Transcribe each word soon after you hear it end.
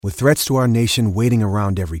With threats to our nation waiting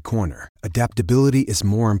around every corner, adaptability is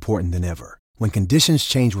more important than ever. When conditions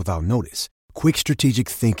change without notice, quick strategic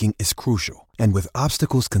thinking is crucial. And with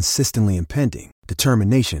obstacles consistently impending,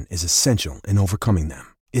 determination is essential in overcoming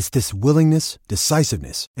them. It's this willingness,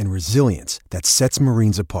 decisiveness, and resilience that sets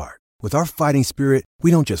Marines apart. With our fighting spirit, we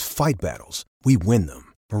don't just fight battles, we win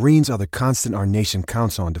them. Marines are the constant our nation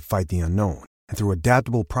counts on to fight the unknown. And through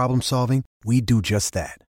adaptable problem solving, we do just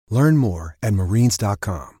that. Learn more at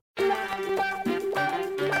marines.com.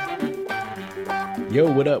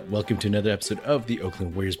 Yo, what up? Welcome to another episode of the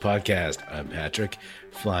Oakland Warriors podcast. I'm Patrick,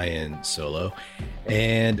 flying solo.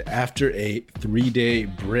 And after a 3-day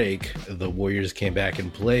break, the Warriors came back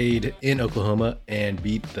and played in Oklahoma and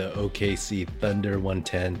beat the OKC Thunder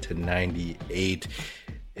 110-98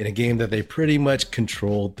 in a game that they pretty much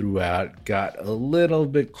controlled throughout. Got a little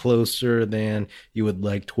bit closer than you would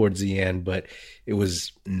like towards the end, but it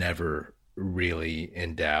was never really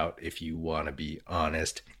in doubt, if you want to be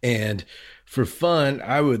honest. And for fun,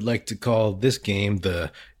 I would like to call this game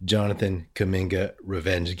the Jonathan Kuminga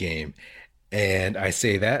revenge game. And I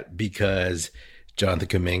say that because Jonathan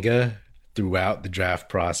Kuminga, throughout the draft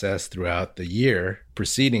process, throughout the year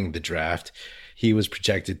preceding the draft, he was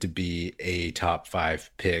projected to be a top 5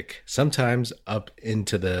 pick, sometimes up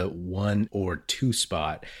into the 1 or 2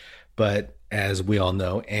 spot. But as we all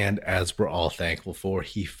know, and as we're all thankful for,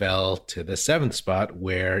 he fell to the 7th spot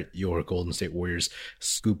where your Golden State Warriors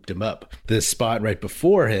scooped him up. The spot right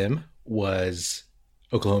before him was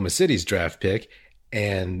Oklahoma City's draft pick,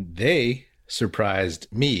 and they surprised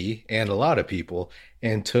me and a lot of people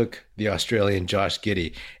and took the Australian Josh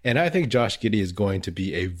Giddey. And I think Josh Giddey is going to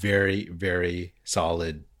be a very, very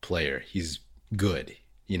solid player. He's good.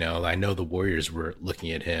 You know, I know the Warriors were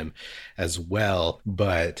looking at him as well,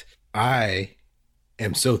 but I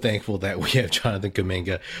am so thankful that we have Jonathan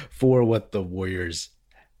Kuminga for what the Warriors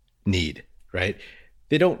need, right?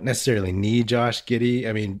 They don't necessarily need Josh Giddey.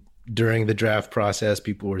 I mean, during the draft process,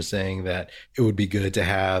 people were saying that it would be good to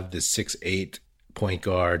have the 6'8" point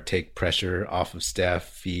guard take pressure off of Steph,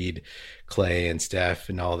 feed Klay and Steph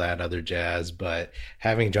and all that other jazz. But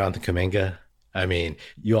having Jonathan Kuminga, I mean,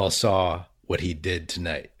 you all saw what he did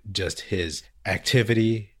tonight. Just his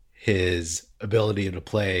activity, his ability to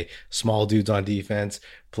play small dudes on defense,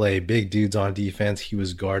 play big dudes on defense. He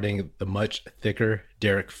was guarding the much thicker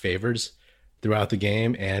Derek Favors throughout the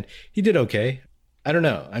game, and he did okay. I don't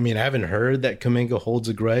know. I mean, I haven't heard that Kuminga holds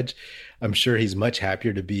a grudge. I'm sure he's much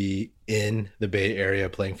happier to be in the Bay Area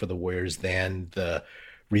playing for the Warriors than the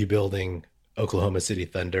rebuilding Oklahoma City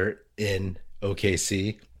Thunder in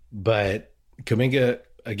OKC. But Kuminga,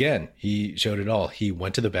 again, he showed it all. He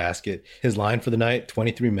went to the basket. His line for the night,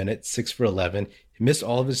 23 minutes, 6 for 11. He missed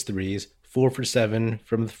all of his threes, 4 for 7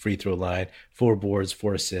 from the free throw line, 4 boards,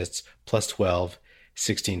 4 assists, plus 12,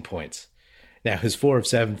 16 points. Now, his 4 of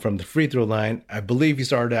 7 from the free throw line, I believe he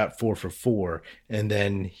started out 4 for 4, and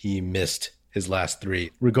then he missed his last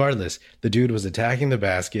 3. Regardless, the dude was attacking the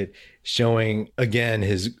basket, showing, again,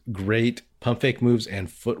 his great pump fake moves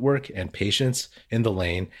and footwork and patience in the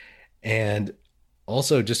lane, and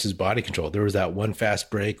also just his body control. There was that one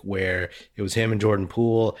fast break where it was him and Jordan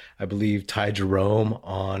Poole. I believe Ty Jerome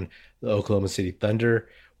on the Oklahoma City Thunder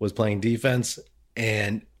was playing defense,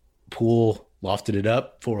 and Poole lofted it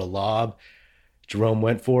up for a lob. Jerome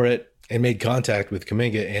went for it and made contact with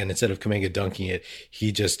Kuminga, and instead of Kuminga dunking it,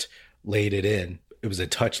 he just laid it in. It was a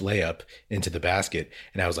touch layup into the basket,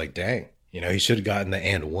 and I was like, dang, you know, he should have gotten the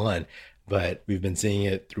and one, but we've been seeing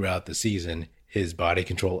it throughout the season. His body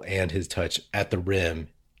control and his touch at the rim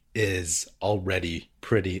is already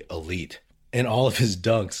pretty elite. And all of his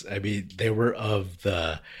dunks, I mean, they were of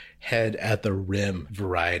the head at the rim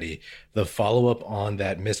variety. The follow-up on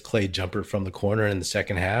that missed Klay jumper from the corner in the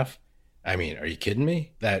second half, I mean, are you kidding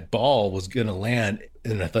me? That ball was going to land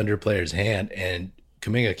in a Thunder player's hand, and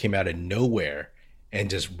Kuminga came out of nowhere and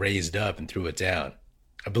just raised up and threw it down.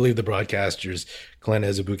 I believe the broadcasters, Glenn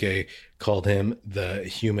Ezebuke, called him the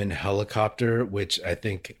human helicopter, which I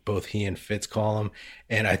think both he and Fitz call him.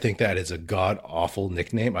 And I think that is a god-awful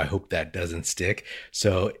nickname. I hope that doesn't stick.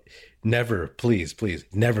 So never, please,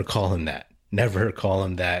 never call him that. Never call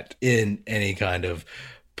him that in any kind of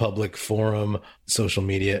public forum, social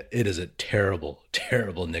media. It is a terrible,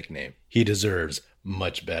 terrible nickname. He deserves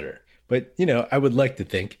much better. But, you know, I would like to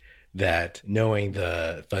think that knowing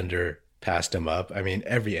the Thunder passed him up, I mean,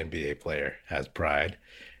 every NBA player has pride,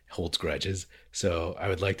 holds grudges. So I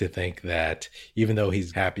would like to think that even though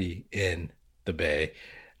he's happy in the Bay,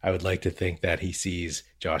 I would like to think that he sees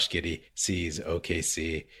Josh Giddey, sees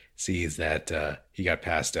OKC, sees that he got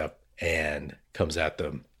passed up and comes at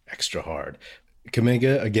them extra hard.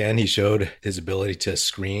 Kuminga, again, he showed his ability to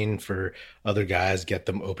screen for other guys, get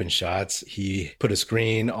them open shots. He put a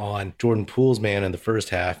screen on Jordan Poole's man in the first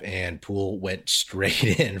half, and Poole went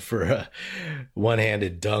straight in for a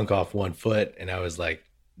one-handed dunk off 1 foot. And I was like,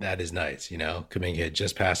 that is nice. Kuminga had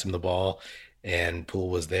just passed him the ball, and Poole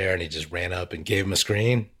was there, and he just ran up and gave him a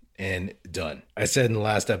screen, and done. I said in the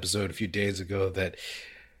last episode a few days ago that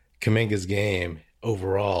Kuminga's game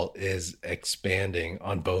overall is expanding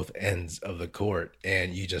on both ends of the court,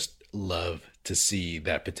 and you just love to see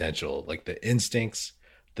that potential, like the instincts,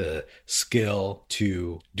 the skill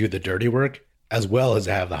to do the dirty work, as well as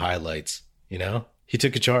have the highlights. He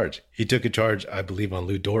took a charge. I believe, on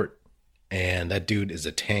Lou Dort, and that dude is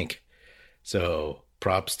a tank. So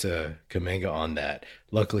props to Kuminga on that.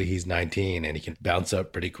 Luckily, he's 19 and he can bounce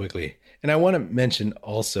up pretty quickly. And I want to mention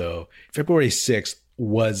also, February 6th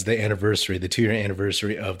was the 2-year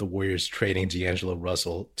anniversary of the Warriors trading D'Angelo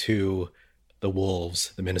Russell to the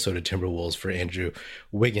Wolves, the Minnesota Timberwolves, for Andrew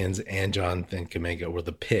Wiggins, and Jonathan Kuminga were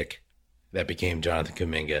the pick that became Jonathan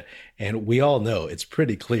Kuminga. And we all know it's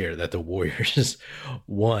pretty clear that the Warriors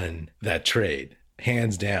won that trade,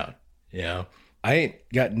 hands down. I ain't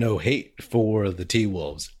got no hate for the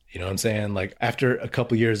T-Wolves. You know what I'm saying? Like, after a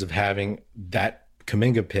couple years of having that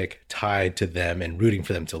Kuminga pick tied to them and rooting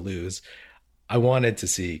for them to lose, I wanted to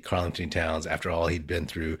see Karl-Anthony Towns, after all he'd been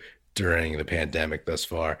through during the pandemic thus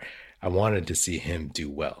far, I wanted to see him do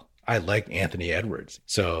well. I like Anthony Edwards,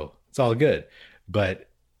 so it's all good. But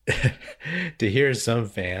to hear some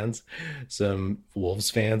Wolves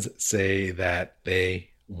fans say that they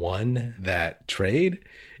won that trade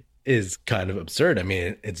is kind of absurd. I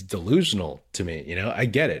mean, it's delusional to me. I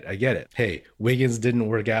get it. Hey, Wiggins didn't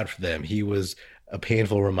work out for them. He was a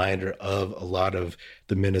painful reminder of a lot of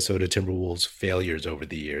the Minnesota Timberwolves failures over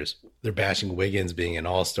the years. They're bashing Wiggins being an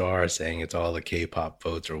all-star, saying it's all the K-pop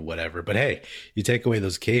votes or whatever. But hey, you take away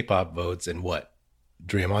those K-pop votes and what?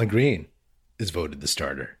 Draymond Green is voted the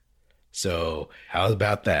starter. So how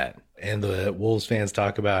about that? And the Wolves fans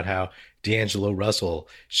talk about how D'Angelo Russell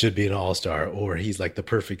should be an all-star, or he's like the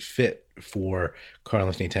perfect fit for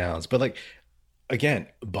Karl-Anthony Towns. But like, again,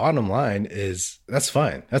 bottom line is that's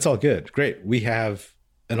fine. That's all good. Great. We have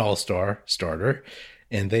an all-star starter,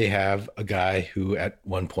 and they have a guy who at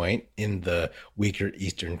one point in the weaker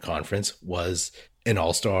Eastern Conference was an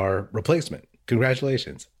all-star replacement.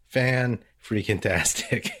 Congratulations.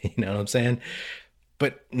 Fan-freaking-tastic. You know what I'm saying?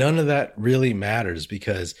 But none of that really matters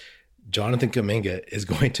because Jonathan Kuminga is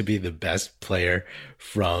going to be the best player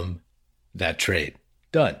from that trade.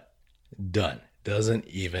 Done. Doesn't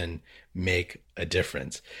even make a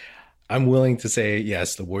difference. I'm willing to say,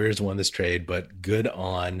 yes, the Warriors won this trade, but good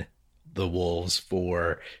on the Wolves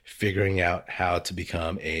for figuring out how to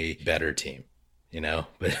become a better team,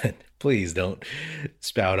 But please don't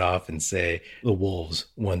spout off and say the Wolves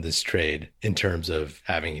won this trade in terms of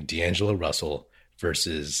having D'Angelo Russell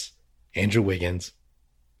versus Andrew Wiggins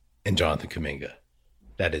and Jonathan Kuminga.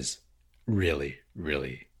 That is really,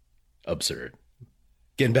 really absurd.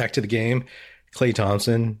 Getting back to the game, Klay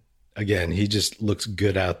Thompson, again, he just looks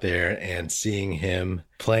good out there, and seeing him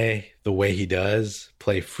play the way he does,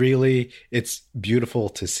 play freely, it's beautiful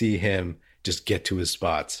to see him just get to his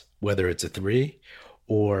spots, whether it's a three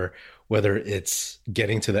or whether it's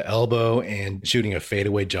getting to the elbow and shooting a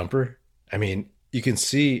fadeaway jumper. I mean, you can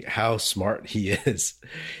see how smart he is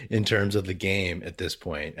in terms of the game at this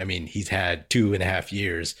point. I mean, he's had 2.5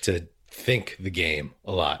 years to think the game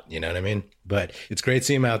a lot, you know what I mean? But it's great to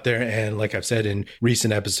see him out there. And like I've said in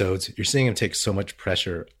recent episodes, you're seeing him take so much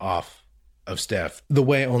pressure off of Steph the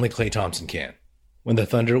way only Klay Thompson can. When the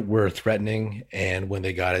Thunder were threatening and when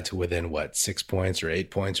they got it to within 6 points or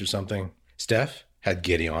 8 points or something, Steph had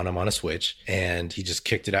Giddy on him on a switch, and he just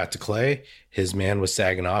kicked it out to Klay. His man was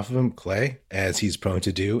sagging off of him. Klay, as he's prone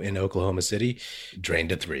to do in Oklahoma City,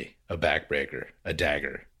 drained a three, a backbreaker, a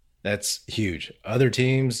dagger. That's huge. Other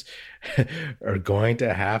teams are going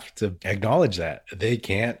to have to acknowledge that. They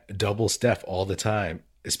can't double Steph all the time,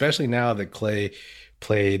 especially now that Klay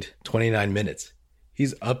played 29 minutes.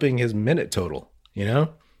 He's upping his minute total,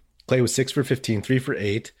 Klay was 6 for 15, 3 for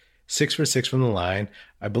 8, 6 for 6 from the line.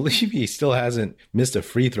 I believe he still hasn't missed a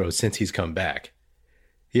free throw since he's come back.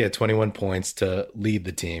 He had 21 points to lead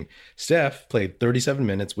the team. Steph played 37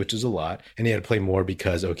 minutes, which is a lot, and he had to play more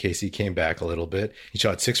because OKC came back a little bit. He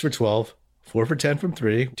shot 6 for 12, 4 for 10 from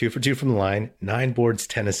 3, 2 for 2 from the line, 9 boards,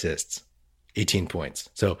 10 assists, 18 points.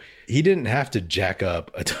 So he didn't have to jack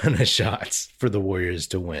up a ton of shots for the Warriors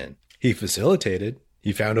to win. He facilitated,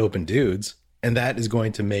 he found open dudes, and that is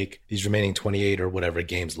going to make these remaining 28 or whatever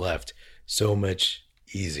games left so much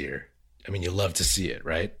easier. I mean, you love to see it,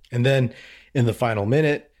 right? And then in the final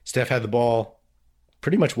minute, Steph had the ball,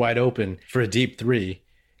 pretty much wide open for a deep three,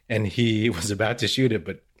 and he was about to shoot it,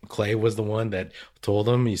 but Klay was the one that told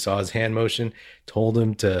him, he saw his hand motion, told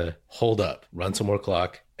him to hold up, run some more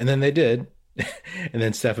clock. And then they did. And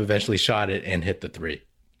then Steph eventually shot it and hit the three.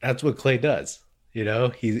 That's what Klay does. You know,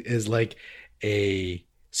 he is like a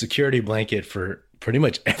security blanket for pretty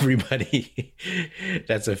much everybody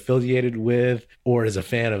that's affiliated with or is a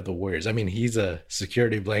fan of the Warriors. I mean, he's a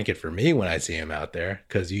security blanket for me when I see him out there,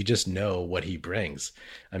 because you just know what he brings.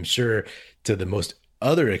 I'm sure to the most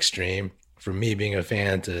other extreme, from me being a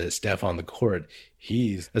fan to Steph on the court,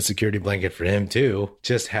 he's a security blanket for him too.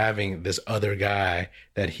 Just having this other guy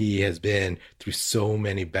that he has been through so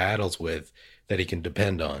many battles with that he can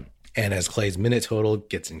depend on. And as Klay's minute total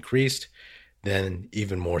gets increased, then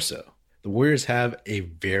even more so. The Warriors have a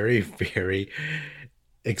very, very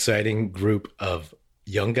exciting group of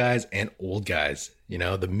young guys and old guys. You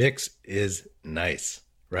know, the mix is nice,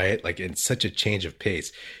 right? Like, it's such a change of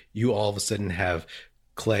pace. You all of a sudden have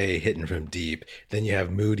Klay hitting from deep, then you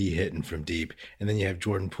have Moody hitting from deep, and then you have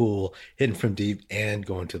Jordan Poole hitting from deep and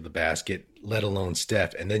going to the basket, let alone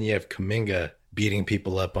Steph. And then you have Kuminga beating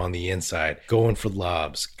people up on the inside, going for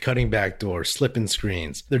lobs, cutting back doors, slipping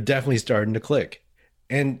screens. They're definitely starting to click.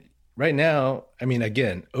 And right now, I mean,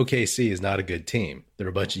 again, OKC is not a good team. They're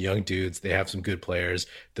a bunch of young dudes. They have some good players.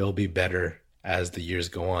 They'll be better as the years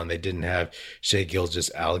go on. They didn't have Shai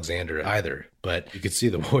Gilgeous-Alexander either, but you could see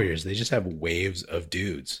the Warriors, they just have waves of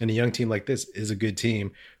dudes. And a young team like this is a good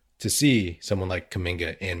team to see someone like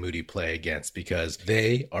Kuminga and Moody play against, because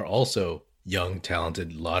they are also young,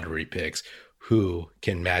 talented lottery picks who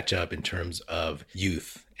can match up in terms of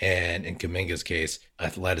youth, and in Kuminga's case,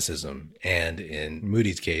 athleticism, and in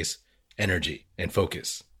Moody's case, energy and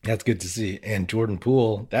focus. That's good to see. And Jordan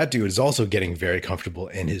Poole, that dude is also getting very comfortable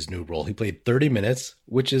in his new role. He played 30 minutes,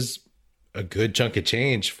 which is a good chunk of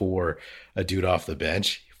change for a dude off the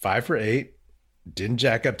bench. 5 for 8, didn't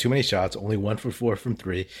jack up too many shots, only 1 for 4 from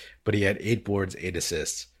 3, but he had 8 boards, 8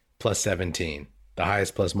 assists, plus 17. The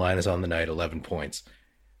highest plus minus on the night, 11 points.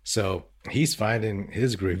 So he's finding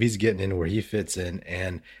his groove. He's getting in where he fits in,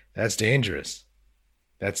 and that's dangerous.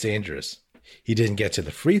 That's dangerous. He didn't get to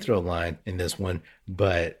the free throw line in this one,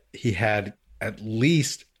 but he had at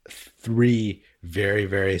least 3 very,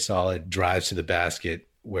 very solid drives to the basket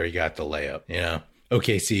where he got the layup. You know,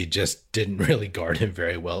 OKC just didn't really guard him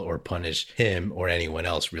very well or punish him or anyone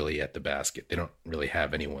else really at the basket. They don't really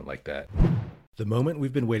have anyone like that. The moment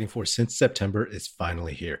we've been waiting for since September is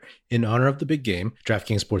finally here. In honor of the big game,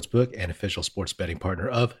 DraftKings Sportsbook, an official sports betting partner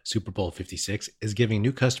of Super Bowl 56, is giving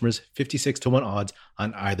new customers 56-1 odds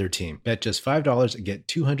on either team. Bet just $5 and get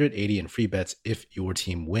 $280 in free bets if your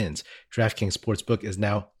team wins. DraftKings Sportsbook is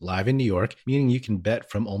now live in New York, meaning you can bet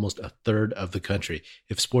from almost a third of the country.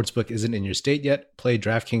 If Sportsbook isn't in your state yet, play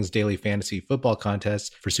DraftKings Daily Fantasy Football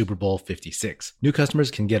Contest for Super Bowl 56. New customers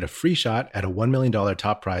can get a free shot at a $1 million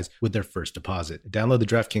top prize with their first deposit. Download the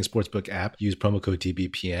DraftKings Sportsbook app, use promo code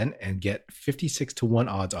TBPN, and get 56-1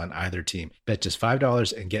 odds on either team. Bet just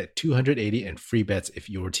 $5 and get $280 in free bets if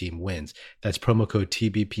your team wins. That's promo code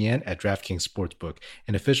TBPN at DraftKings Sportsbook,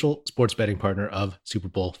 an official sports betting partner of Super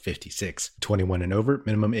Bowl 56. 21 and over,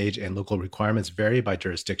 minimum age and local requirements vary by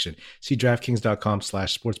jurisdiction. See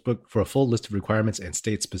DraftKings.com/sportsbook for a full list of requirements and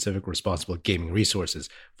state-specific responsible gaming resources.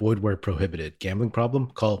 Void where prohibited. Gambling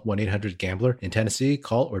problem? Call 1-800-GAMBLER. In Tennessee,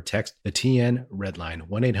 call or text the TN Red Line,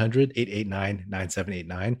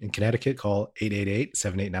 1-800-889-9789. In Connecticut, call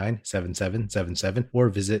 888-789-7777 or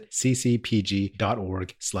visit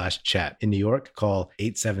ccpg.org/chat. In New York, call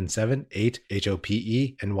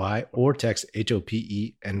 877-8-HOPE-NY or text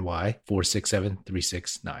HOPE-NY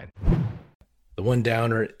 467-369. The one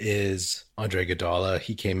downer is Andre Iguodala.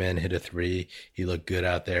 He came in, hit a 3. He looked good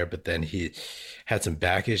out there, but then he had some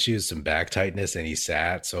back issues, some back tightness, and he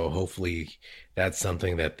sat. So hopefully that's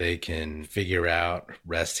something that they can figure out,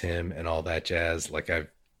 rest him and all that jazz. Like I've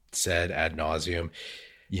said ad nauseum,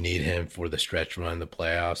 you need him for the stretch run, the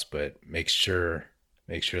playoffs, but make sure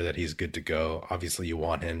that he's good to go. Obviously you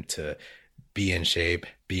want him to be in shape,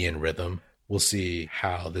 be in rhythm. We'll see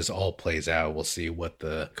how this all plays out. We'll see what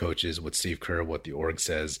the coaches, what Steve Kerr, what the org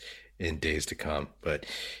says in days to come. But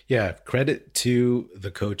yeah, credit to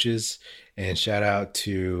the coaches and shout out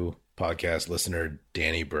to podcast listener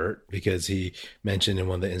Danny Burt, because he mentioned in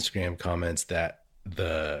one of the Instagram comments that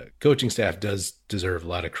the coaching staff does deserve a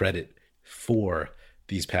lot of credit for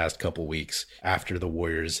these past couple weeks after the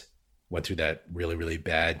Warriors went through that really, really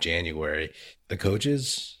bad January. The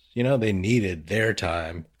coaches, you know, they needed their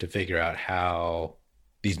time to figure out how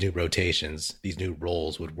these new rotations, these new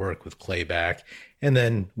roles would work with Klay back and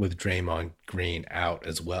then with Draymond Green out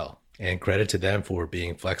as well. And credit to them for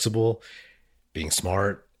being flexible, being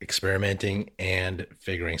smart, experimenting, and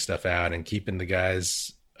figuring stuff out and keeping the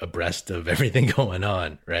guys abreast of everything going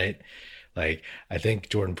on, right? Like, I think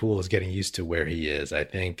Jordan Poole is getting used to where he is. I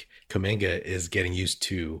think Kuminga is getting used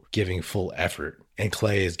to giving full effort, and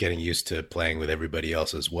Klay is getting used to playing with everybody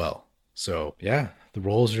else as well. So yeah, the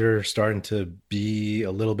roles are starting to be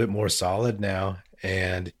a little bit more solid now.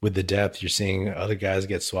 And with the depth, you're seeing other guys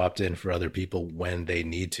get swapped in for other people when they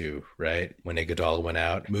need to, right? When Iguodala went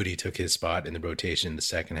out, Moody took his spot in the rotation in the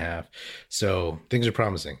second half. So things are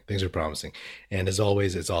promising. Things are promising. And as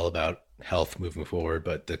always, it's all about health moving forward,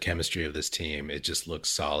 but the chemistry of this team, it just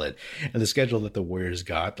looks solid. And the schedule that the Warriors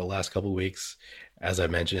got the last couple of weeks, as I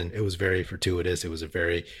mentioned, it was very fortuitous. It was a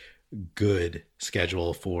very good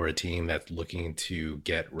schedule for a team that's looking to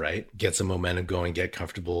get right, get some momentum going, get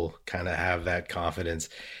comfortable, kind of have that confidence.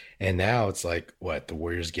 And now it's like, what, the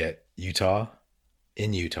Warriors get Utah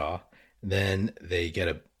in Utah, then they get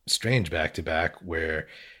a strange back-to-back where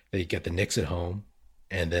they get the Knicks at home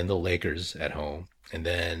and then the Lakers at home, and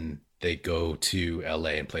then they go to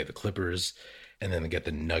LA and play the Clippers, and then they get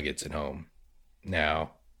the Nuggets at home.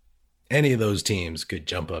 Now, any of those teams could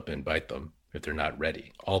jump up and bite them if they're not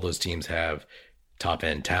ready. All those teams have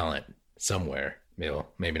top-end talent somewhere.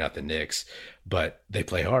 Maybe not the Knicks, but they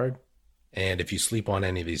play hard. And if you sleep on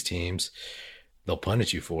any of these teams, they'll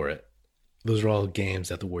punish you for it. Those are all games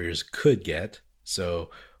that the Warriors could get. So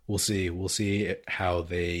we'll see. We'll see how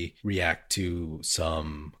they react to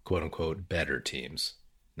some quote-unquote better teams.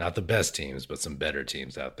 Not the best teams, but some better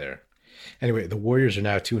teams out there. Anyway, the Warriors are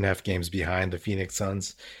now 2.5 games behind the Phoenix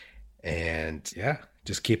Suns. And yeah,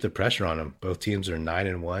 just keep the pressure on them. Both teams are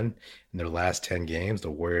 9-1 in their last 10 games. The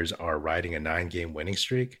Warriors are riding a 9-game winning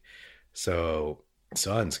streak. So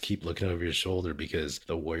Suns, keep looking over your shoulder because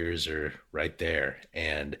the Warriors are right there.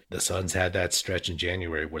 And the Suns had that stretch in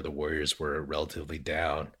January where the Warriors were relatively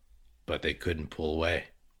down, but they couldn't pull away.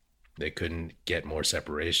 They couldn't get more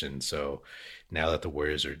separation. So now that the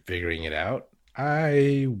Warriors are figuring it out,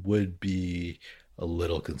 I would be a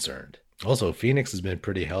little concerned. Also, Phoenix has been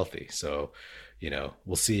pretty healthy. So,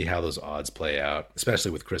 we'll see how those odds play out,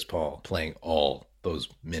 especially with Chris Paul playing all those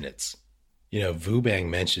minutes. Vubang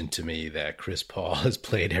mentioned to me that Chris Paul has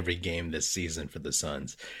played every game this season for the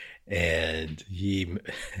Suns. And he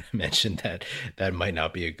mentioned that that might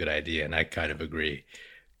not be a good idea. And I kind of agree,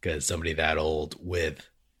 because somebody that old with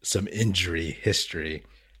some injury history,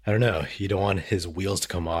 I don't know, you don't want his wheels to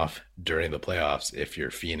come off during the playoffs if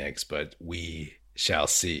you're Phoenix, but we shall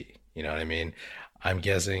see. You know what I mean? I'm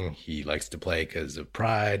guessing he likes to play because of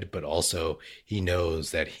pride, but also he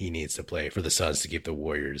knows that he needs to play for the Suns to keep the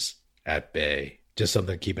Warriors at bay. Just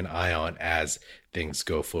something to keep an eye on as things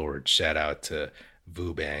go forward. Shout out to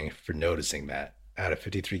Vubang for noticing that. Out of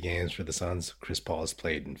 53 games for the Suns, Chris Paul has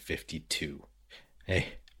played in 52.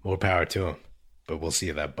 Hey, more power to him. But we'll see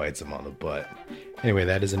if that bites him on the butt. Anyway,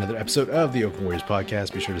 that is another episode of the Oakland Warriors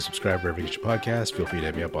podcast. Be sure to subscribe wherever you get your podcast. Feel free to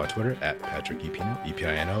hit me up on Twitter at Patrick Epino,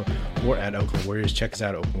 E-P-I-N-O, or at Oakland Warriors. Check us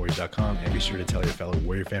out at OaklandWarriors.com, and be sure to tell your fellow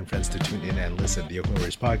Warrior fan friends to tune in and listen. The Oakland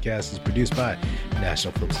Warriors podcast is produced by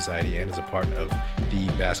National Film Society and is a part of the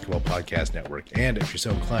Basketball Podcast Network. And if you're so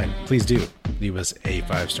inclined, please do leave us a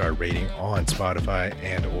 5-star rating on Spotify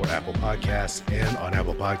and or Apple Podcasts. And on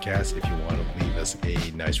Apple Podcasts, if you want to leave us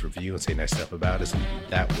a nice review and say nice stuff about us,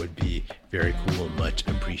 that would be very cool and much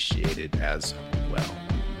appreciated as well.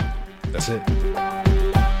 That's it.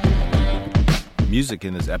 Music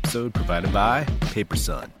in this episode provided by Paper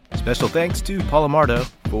Sun. Special thanks to Paul Amardo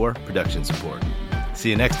for production support. See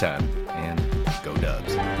you next time, and go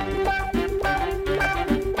Dubs.